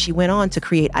 as she went on to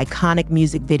create iconic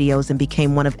music videos and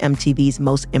became one of MTV's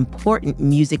most important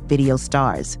music video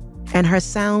stars. And her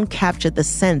sound captured the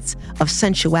sense of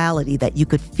sensuality that you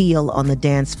could feel on the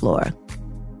dance floor.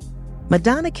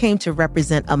 Madonna came to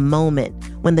represent a moment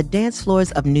when the dance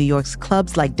floors of New York's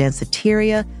clubs like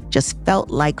Danceteria just felt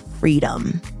like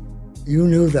freedom. You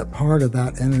knew that part of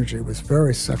that energy was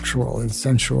very sexual and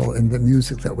sensual in the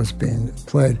music that was being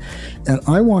played. And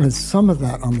I wanted some of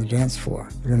that on the dance floor,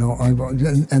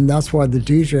 and that's why the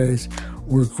DJs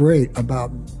were great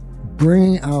about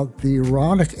bringing out the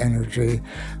erotic energy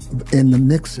in the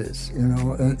mixes,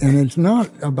 and it's not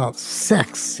about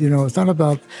sex,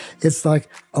 it's like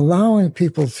allowing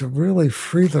people to really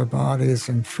free their bodies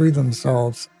and free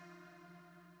themselves.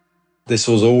 This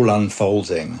was all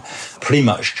unfolding pretty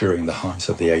much during the height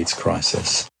of the AIDS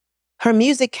crisis. Her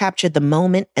music captured the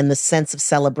moment and the sense of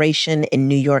celebration in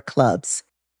New York clubs.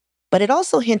 But it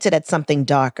also hinted at something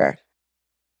darker.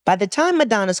 By the time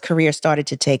Madonna's career started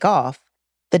to take off,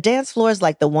 the dance floors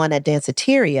like the one at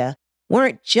Danceteria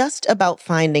weren't just about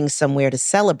finding somewhere to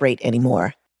celebrate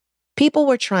anymore. People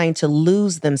were trying to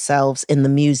lose themselves in the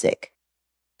music,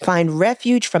 find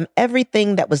refuge from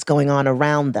everything that was going on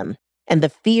around them, and the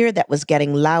fear that was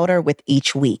getting louder with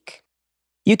each week.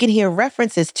 You can hear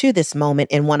references to this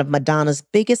moment in one of Madonna's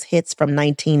biggest hits from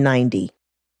 1990,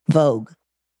 Vogue.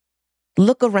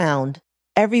 Look around.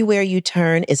 Everywhere you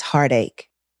turn is heartache.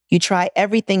 You try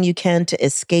everything you can to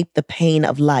escape the pain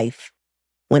of life.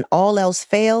 When all else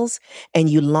fails and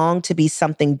you long to be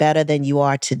something better than you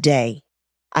are today,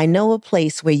 I know a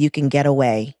place where you can get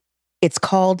away. It's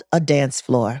called a dance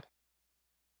floor.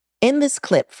 In this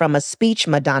clip from a speech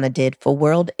Madonna did for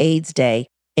World AIDS Day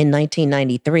in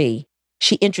 1993,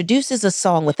 she introduces a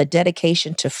song with a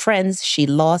dedication to friends she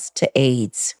lost to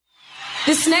AIDS.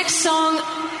 This next song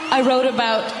I wrote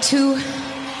about two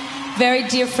very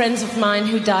dear friends of mine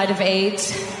who died of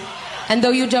AIDS. And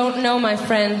though you don't know my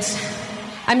friends,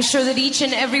 I'm sure that each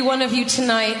and every one of you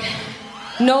tonight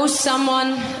knows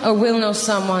someone or will know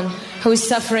someone who is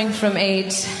suffering from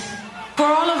AIDS. For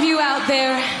all of you out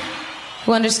there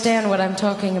who understand what I'm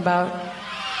talking about,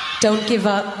 don't give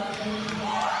up.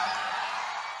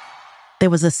 There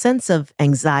was a sense of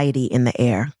anxiety in the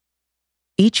air.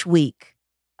 Each week,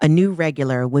 a new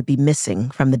regular would be missing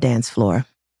from the dance floor.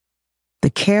 The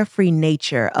carefree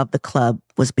nature of the club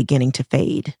was beginning to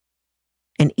fade,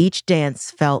 and each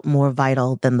dance felt more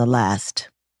vital than the last.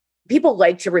 People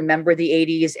like to remember the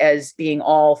 80s as being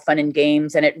all fun and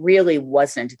games, and it really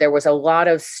wasn't. There was a lot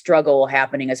of struggle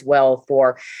happening as well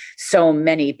for so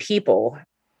many people.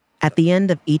 At the end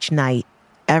of each night,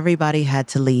 everybody had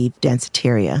to leave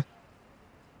Danceteria.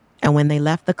 And when they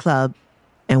left the club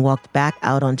and walked back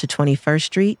out onto 21st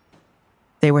Street,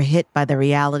 they were hit by the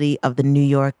reality of the New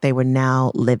York they were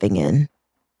now living in.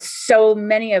 So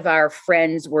many of our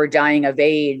friends were dying of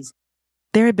AIDS.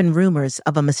 There had been rumors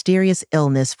of a mysterious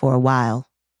illness for a while.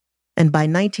 And by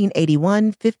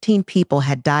 1981, 15 people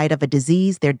had died of a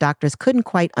disease their doctors couldn't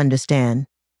quite understand.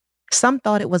 Some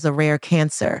thought it was a rare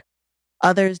cancer.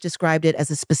 Others described it as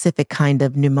a specific kind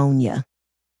of pneumonia.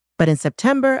 But in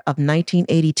September of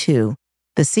 1982,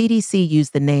 the CDC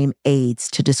used the name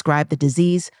AIDS to describe the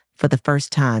disease for the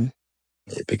first time.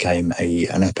 It became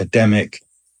an epidemic.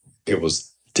 It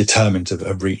was determined to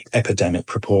reach epidemic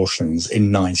proportions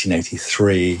in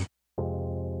 1983.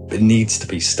 It needs to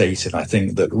be stated, I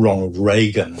think, that Ronald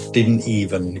Reagan didn't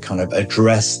even kind of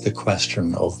address the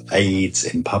question of AIDS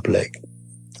in public.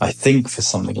 I think for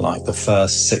something like the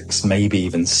first 6, maybe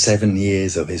even 7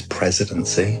 years of his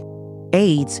presidency.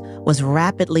 AIDS was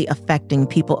rapidly affecting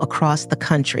people across the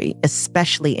country,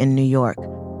 especially in New York.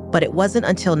 But it wasn't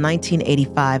until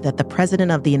 1985 that the President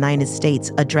of the United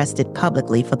States addressed it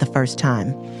publicly for the first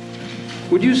time.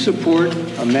 Would you support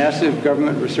a massive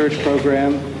government research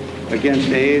program against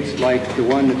AIDS like the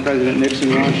one that President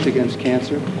Nixon launched against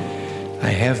cancer? I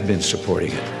have been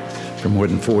supporting it for more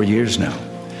than 4 years now.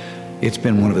 It's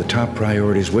been one of the top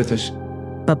priorities with us.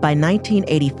 But by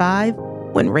 1985,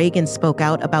 when Reagan spoke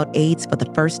out about AIDS for the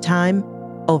first time,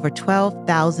 over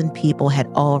 12,000 people had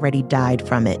already died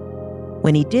from it.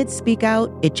 When he did speak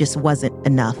out, it just wasn't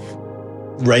enough.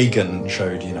 Reagan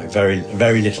showed, very,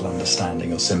 very little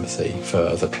understanding or sympathy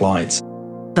for the plight.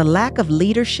 The lack of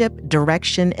leadership,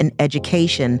 direction, and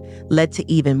education led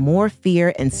to even more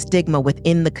fear and stigma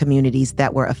within the communities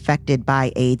that were affected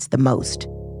by AIDS the most.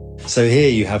 So here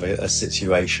you have a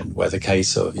situation where the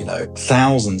case of,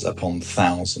 thousands upon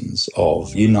thousands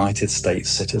of United States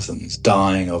citizens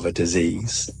dying of a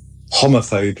disease.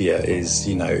 Homophobia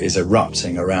is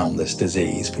erupting around this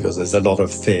disease because there's a lot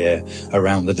of fear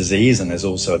around the disease and there's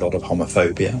also a lot of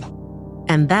homophobia.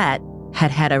 And that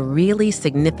had a really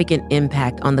significant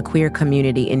impact on the queer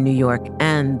community in New York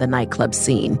and the nightclub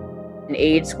scene.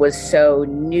 AIDS was so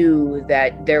new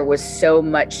that there was so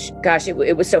much,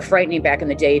 it was so frightening back in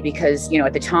the day because,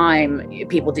 at the time,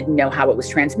 people didn't know how it was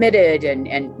transmitted. And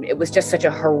it was just such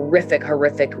a horrific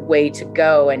way to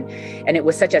go. And it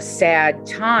was such a sad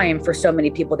time for so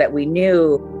many people that we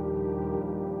knew.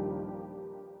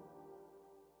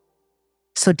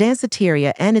 So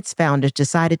Danceteria and its founders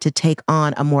decided to take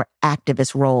on a more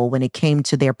activist role when it came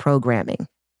to their programming.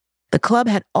 The club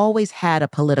had always had a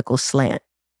political slant.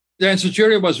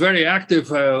 Danceteria was very active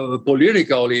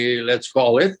politically, let's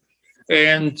call it,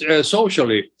 and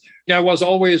socially. I was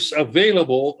always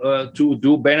available to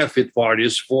do benefit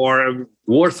parties for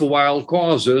worthwhile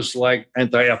causes like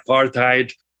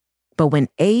anti-apartheid. But when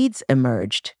AIDS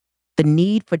emerged, the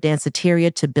need for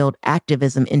Danceteria to build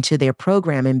activism into their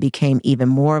programming became even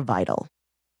more vital.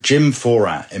 Jim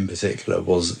Forat, in particular,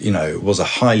 was a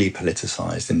highly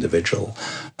politicized individual,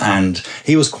 and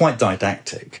he was quite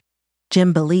didactic.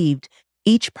 Jim believed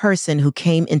each person who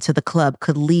came into the club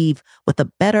could leave with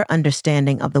a better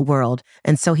understanding of the world,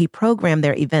 and so he programmed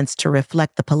their events to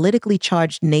reflect the politically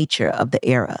charged nature of the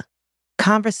era.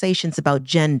 Conversations about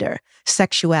gender,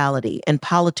 sexuality, and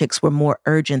politics were more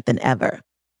urgent than ever.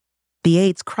 The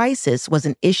AIDS crisis was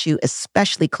an issue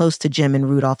especially close to Jim and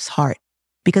Rudolph's heart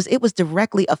because it was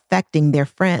directly affecting their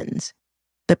friends,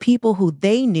 the people who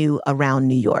they knew around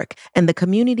New York, and the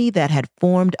community that had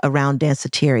formed around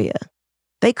Danceteria.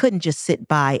 They couldn't just sit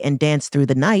by and dance through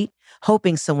the night,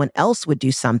 hoping someone else would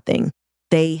do something.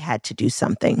 They had to do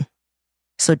something.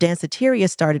 So Danceteria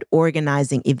started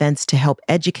organizing events to help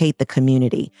educate the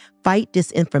community, fight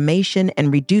disinformation,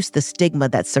 and reduce the stigma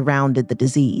that surrounded the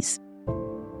disease.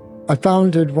 I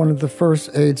founded one of the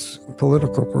first AIDS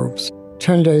political groups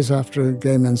 10 days after the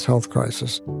Gay Men's Health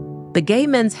Crisis. The Gay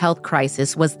Men's Health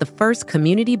Crisis was the first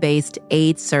community-based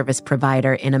AIDS service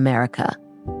provider in America.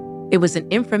 It was an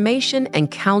information and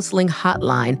counseling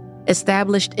hotline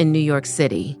established in New York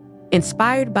City.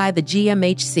 Inspired by the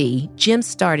GMHC, Jim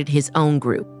started his own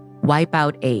group, Wipe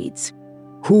Out AIDS.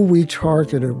 Who we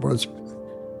targeted was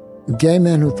gay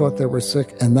men who thought they were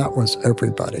sick, and that was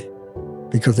everybody,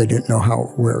 because they didn't know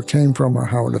where it came from or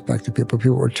how it affected people.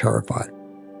 People were terrified.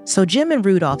 So Jim and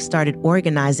Rudolph started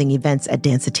organizing events at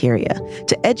Danceteria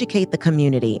to educate the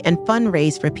community and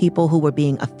fundraise for people who were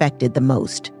being affected the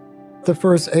most. The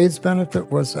first AIDS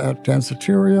benefit was at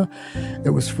Danceteria. It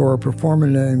was for a performer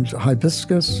named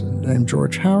Hibiscus, named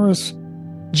George Harris.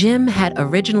 Jim had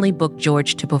originally booked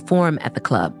George to perform at the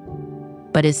club,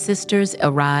 but his sisters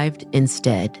arrived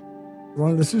instead.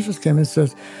 One of the sisters came and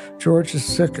said, George is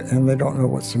sick and they don't know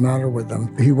what's the matter with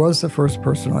him. He was the first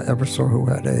person I ever saw who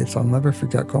had AIDS. I'll never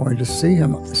forget going to see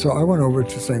him. So I went over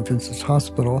to St. Vincent's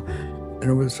Hospital, and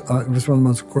it was one of the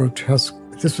most grotesque.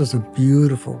 This was a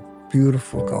beautiful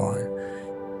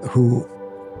guy who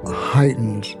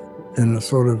heightened in a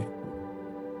sort of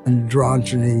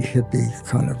androgyny, hippie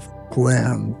kind of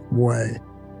glam way.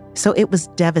 So it was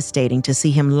devastating to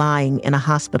see him lying in a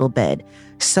hospital bed,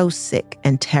 so sick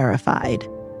and terrified.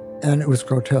 And it was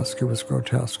grotesque.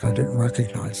 I didn't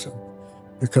recognize him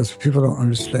because people don't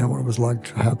understand what it was like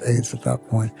to have AIDS at that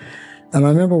point. And I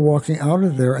remember walking out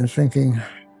of there and thinking,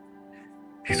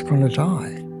 he's going to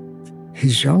die.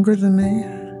 He's younger than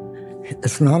me.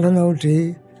 It's not an OD,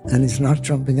 and he's not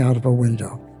jumping out of a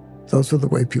window. Those are the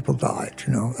way people died,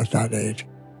 at that age.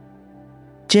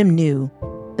 Jim knew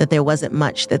that there wasn't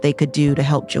much that they could do to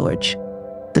help George.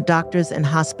 The doctors and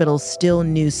hospitals still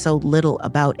knew so little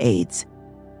about AIDS,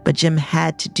 but Jim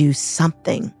had to do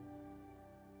something.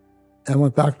 I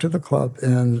went back to the club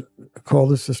and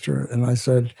called his sister, and I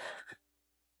said,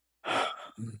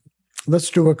 let's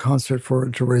do a concert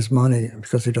to raise money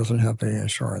because he doesn't have any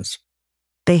insurance.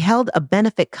 They held a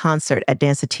benefit concert at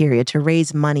Danceteria to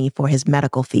raise money for his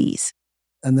medical fees.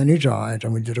 And then he died,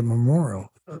 and we did a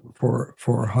memorial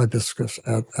for Hibiscus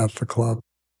at the club.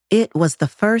 It was the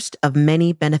first of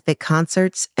many benefit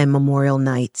concerts and memorial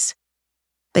nights.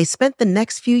 They spent the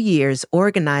next few years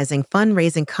organizing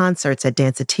fundraising concerts at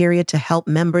Danceteria to help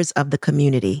members of the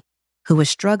community who were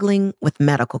struggling with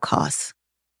medical costs.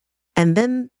 And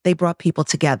then they brought people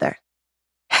together,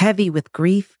 heavy with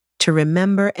grief, to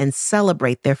remember and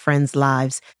celebrate their friends'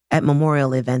 lives at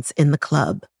memorial events in the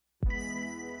club.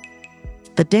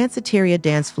 The Danceteria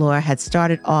dance floor had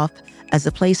started off as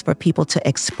a place for people to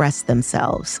express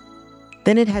themselves.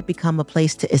 Then it had become a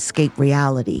place to escape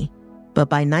reality. But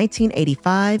by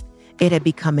 1985, it had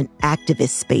become an activist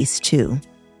space too.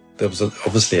 There was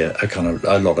obviously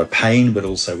a lot of pain, but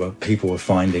also where people were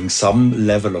finding some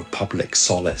level of public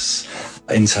solace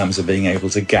in terms of being able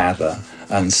to gather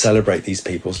and celebrate these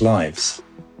people's lives.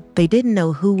 They didn't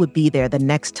know who would be there the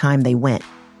next time they went.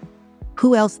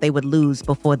 who else they would lose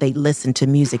before they listened to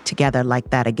music together like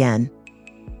that again.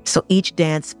 So each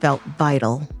dance felt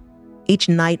vital. Each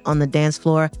night on the dance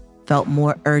floor felt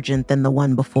more urgent than the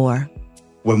one before.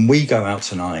 When we go out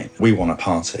tonight, we want to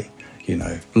party,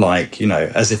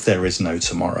 as if there is no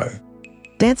tomorrow.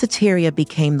 Danceteria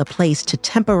became the place to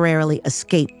temporarily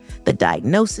escape the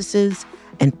diagnoses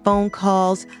and phone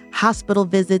calls, hospital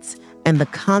visits, and the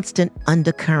constant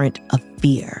undercurrent of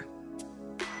fear.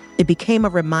 It became a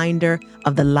reminder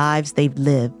of the lives they've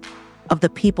lived, of the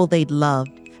people they'd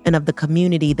loved, and of the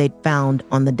community they'd found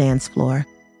on the dance floor.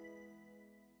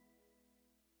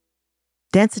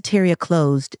 Danceteria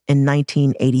closed in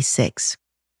 1986.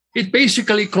 It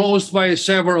basically closed by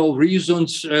several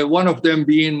reasons, one of them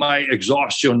being my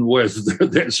exhaustion with the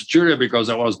Danceteria, because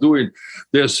I was doing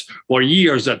this for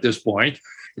years at this point.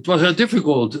 It was a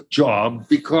difficult job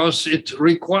because it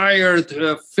required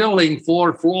filling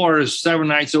 4 floors 7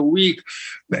 nights a week,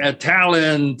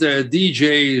 talent,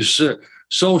 DJs,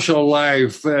 social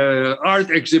life, art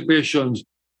exhibitions.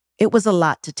 It was a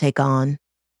lot to take on,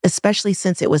 especially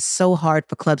since it was so hard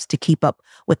for clubs to keep up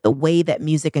with the way that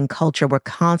music and culture were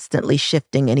constantly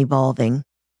shifting and evolving.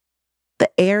 The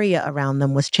area around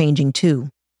them was changing too.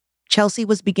 Chelsea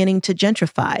was beginning to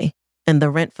gentrify, and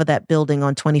the rent for that building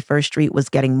on 21st Street was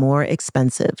getting more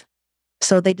expensive.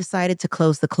 So they decided to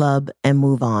close the club and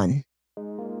move on.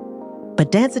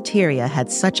 But Danceteria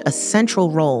had such a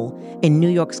central role in New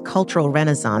York's cultural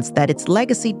renaissance that its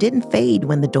legacy didn't fade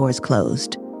when the doors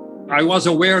closed. I was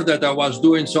aware that I was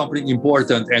doing something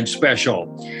important and special.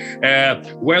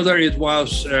 Whether it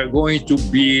was going to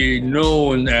be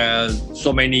known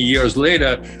so many years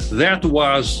later, that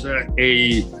was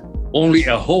only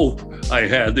a hope I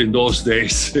had in those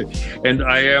days. And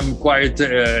I am quite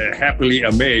happily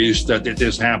amazed that it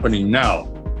is happening now.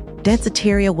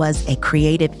 Danceteria was a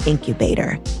creative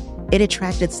incubator. It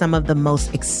attracted some of the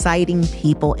most exciting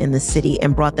people in the city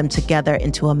and brought them together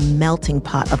into a melting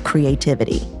pot of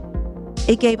creativity.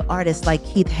 It gave artists like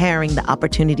Keith Haring the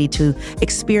opportunity to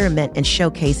experiment and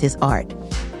showcase his art.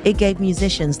 It gave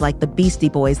musicians like the Beastie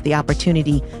Boys the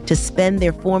opportunity to spend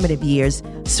their formative years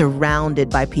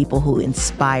surrounded by people who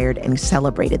inspired and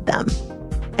celebrated them.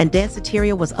 And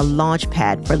Danceteria was a launch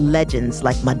pad for legends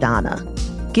like Madonna,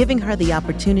 giving her the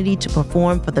opportunity to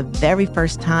perform for the very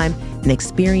first time and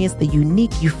experience the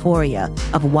unique euphoria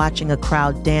of watching a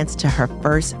crowd dance to her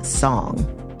first song.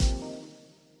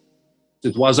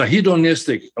 It was a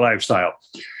hedonistic lifestyle.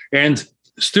 And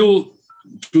still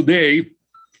today,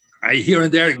 I hear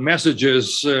and there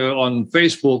messages on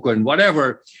Facebook and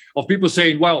whatever of people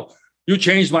saying, well, you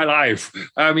changed my life.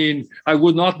 I mean, I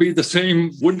would not be the same,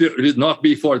 would it not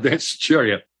be for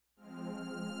Danceteria.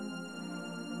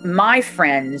 My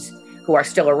friends who are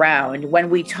still around,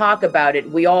 when we talk about it,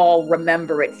 we all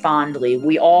remember it fondly.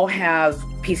 We all have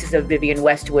pieces of Vivienne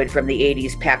Westwood from the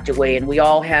 80s packed away, and we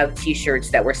all have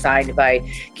T-shirts that were signed by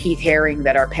Keith Haring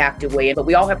that are packed away, but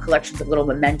we all have collections of little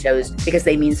mementos because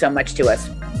they mean so much to us.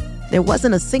 There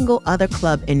wasn't a single other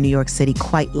club in New York City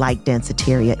quite like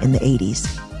Danceteria in the 80s,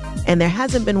 and there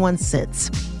hasn't been one since.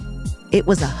 It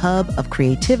was a hub of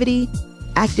creativity,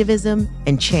 activism,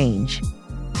 and change.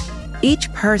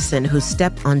 Each person who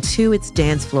stepped onto its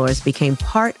dance floors became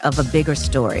part of a bigger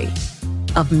story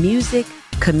of music,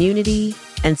 community,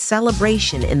 and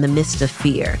celebration in the midst of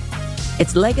fear.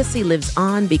 Its legacy lives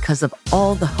on because of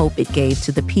all the hope it gave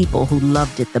to the people who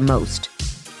loved it the most,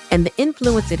 and the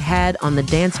influence it had on the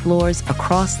dance floors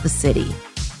across the city.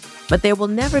 But there will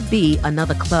never be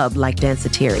another club like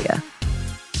Danceteria.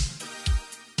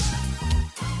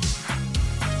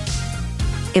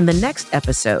 In the next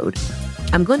episode,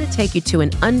 I'm going to take you to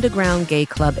an underground gay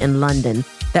club in London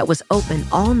that was open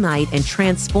all night and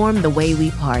transformed the way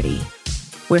we party.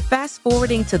 We're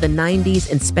fast-forwarding to the 90s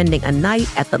and spending a night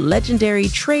at the legendary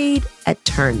Trade at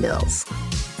Turnmills.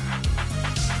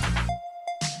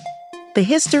 The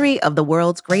history of the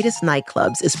world's greatest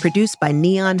nightclubs is produced by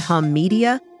Neon Hum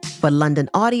Media for London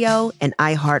Audio and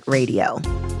iHeartRadio.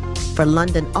 For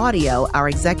London Audio, our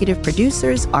executive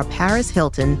producers are Paris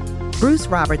Hilton, Bruce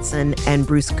Robertson, and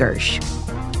Bruce Gersh.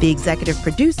 The executive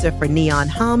producer for Neon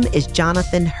Hum is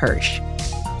Jonathan Hirsch.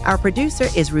 Our producer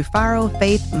is Rufaro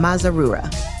Faith Mazarura.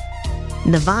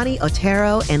 Navani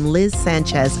Otero and Liz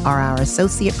Sanchez are our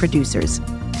associate producers.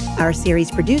 Our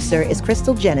series producer is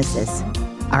Crystal Genesis.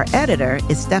 Our editor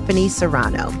is Stephanie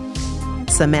Serrano.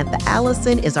 Samantha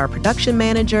Allison is our production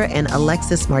manager, and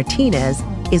Alexis Martinez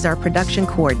is our production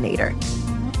coordinator.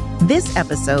 This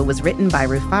episode was written by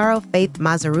Rufaro Faith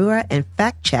Mazarura and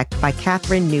fact-checked by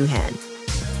Catherine Newhan.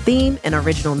 Theme and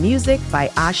original music by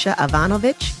Asha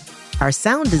Ivanovich. Our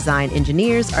sound design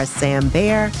engineers are Sam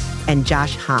Baer and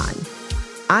Josh Hahn.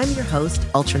 I'm your host,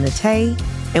 Ultra Nate,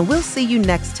 and we'll see you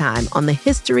next time on the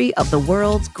history of the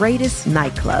world's greatest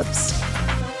nightclubs.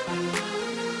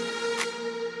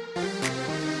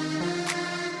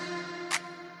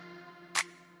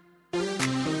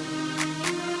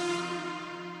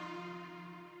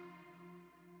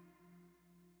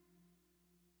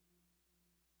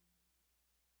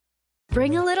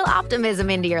 Bring a little optimism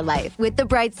into your life with The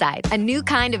Bright Side, a new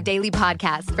kind of daily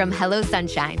podcast from Hello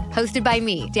Sunshine, hosted by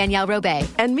me, Danielle Robay.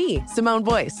 And me, Simone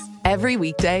Boyce. Every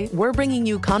weekday, we're bringing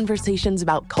you conversations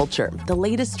about culture, the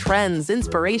latest trends,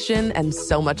 inspiration, and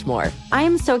so much more. I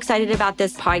am so excited about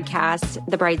this podcast,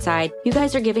 The Bright Side. You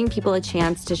guys are giving people a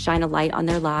chance to shine a light on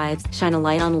their lives, shine a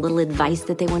light on a little advice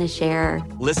that they want to share.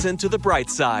 Listen to The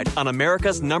Bright Side on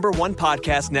America's #1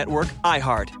 podcast network,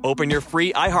 iHeart. Open your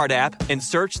free iHeart app and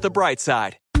search The Bright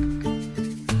Side.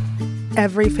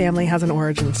 Every family has an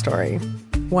origin story,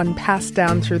 one passed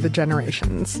down through the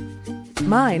generations.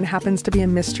 Mine happens to be a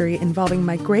mystery involving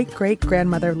my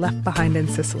great-great-grandmother left behind in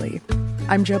Sicily.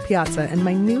 I'm Jo Piazza, and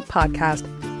my new podcast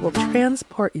will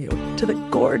transport you to the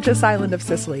gorgeous island of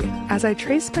Sicily as I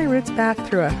trace my roots back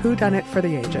through a whodunit for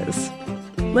the ages.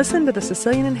 Listen to The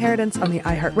Sicilian Inheritance on the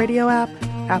iHeartRadio app,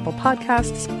 Apple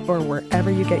Podcasts, or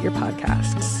wherever you get your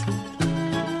podcasts.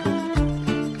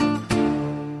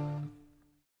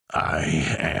 I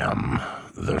am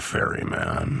the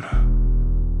ferryman.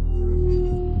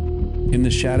 In the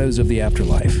shadows of the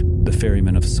afterlife, the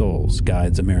ferryman of souls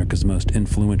guides America's most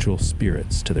influential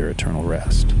spirits to their eternal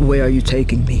rest. Where are you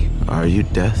taking me? Are you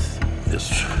death?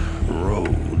 This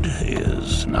road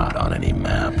is not on any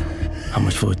map. How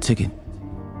much for a ticket?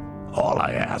 All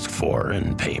I ask for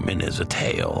in payment is a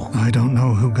tale. I don't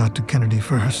know who got to Kennedy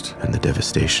first. And the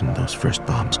devastation those first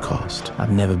bombs caused.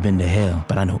 I've never been to hell,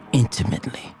 but I know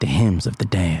intimately the hymns of the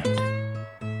damned.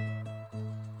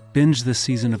 Binge this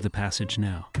season of The Passage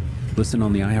now. Listen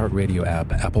on the iHeartRadio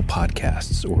app, Apple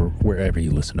Podcasts, or wherever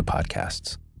you listen to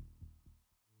podcasts.